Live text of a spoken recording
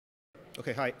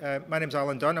Okay, hi. My name's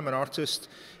Allan. I'm an artist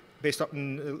based up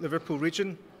in the Liverpool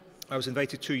region. I was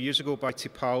invited 2 years ago by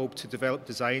Wal Pawb to develop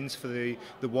designs for the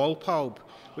Wal Pawb,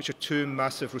 which are two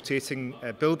massive rotating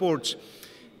billboards.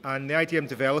 And the idea I'm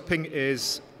developing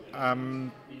is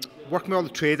working with all the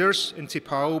traders in Wal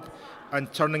Pawb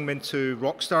and turning them into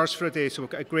rock stars for a day. So we've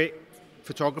got a great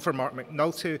photographer, Mark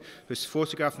McNulty, who's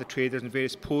photographing the traders in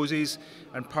various poses,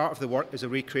 and part of the work is a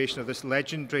recreation of this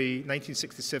legendary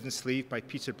 1967 sleeve by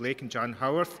Peter Blake and Jan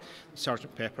Howarth,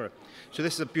 Sergeant Pepper. So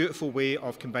this is a beautiful way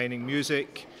of combining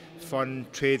music, fun,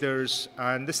 traders,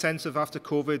 and the sense of after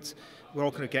COVID, we're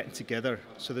all kind of getting together.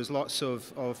 So there's lots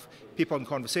of people in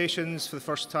conversations for the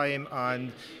first time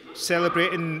and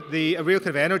celebrating a real kind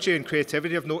of energy and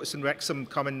creativity I've noticed in Wrexham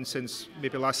coming since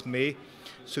maybe last May.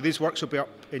 So these works will be up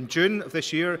in June of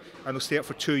this year and they'll stay up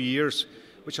for 2 years,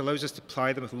 which allows us to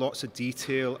apply them with lots of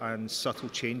detail and subtle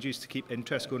changes to keep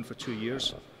interest going for 2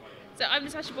 years. So I'm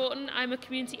Natasha Borton. I'm a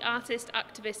community artist,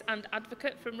 activist and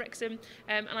advocate from Wrexham,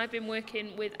 and I've been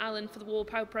working with Allan for the Wal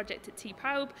Pawb project at Wal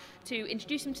Pawb to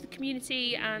introduce him to the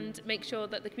community and make sure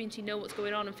that the community know what's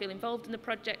going on and feel involved in the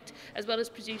project, as well as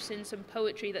producing some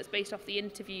poetry that's based off the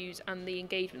interviews and the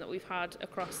engagement that we've had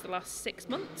across the last 6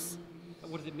 months.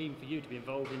 What does it mean for you to be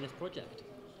involved in this project?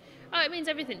 Oh, it means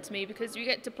everything to me because we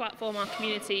get to platform our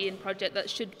community in a project that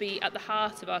should be at the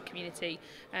heart of our community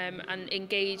and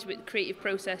engage with the creative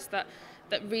process that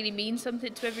really means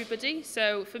something to everybody.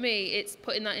 So for me, it's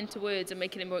putting that into words and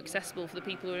making it more accessible for the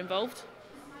people who are involved.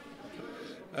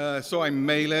 So I'm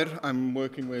Mailer. I'm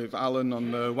working with Allan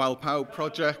on the Wal Pawb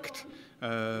project.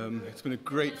 It's been a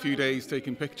great few days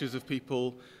taking pictures of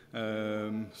people.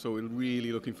 So we're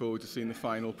really looking forward to seeing the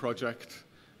final project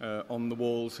on the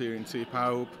walls here in Wal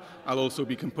Pawb. I'll also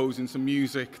be composing some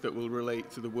music that will relate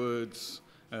to the words,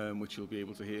 which you'll be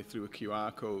able to hear through a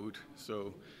QR code.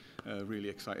 So really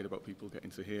excited about people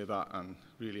getting to hear that, and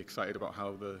really excited about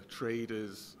how the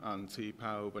traders and Wal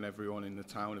Pawb and everyone in the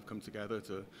town have come together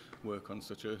to work on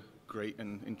such a great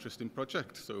and interesting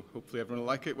project. So hopefully everyone will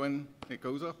like it when it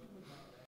goes up.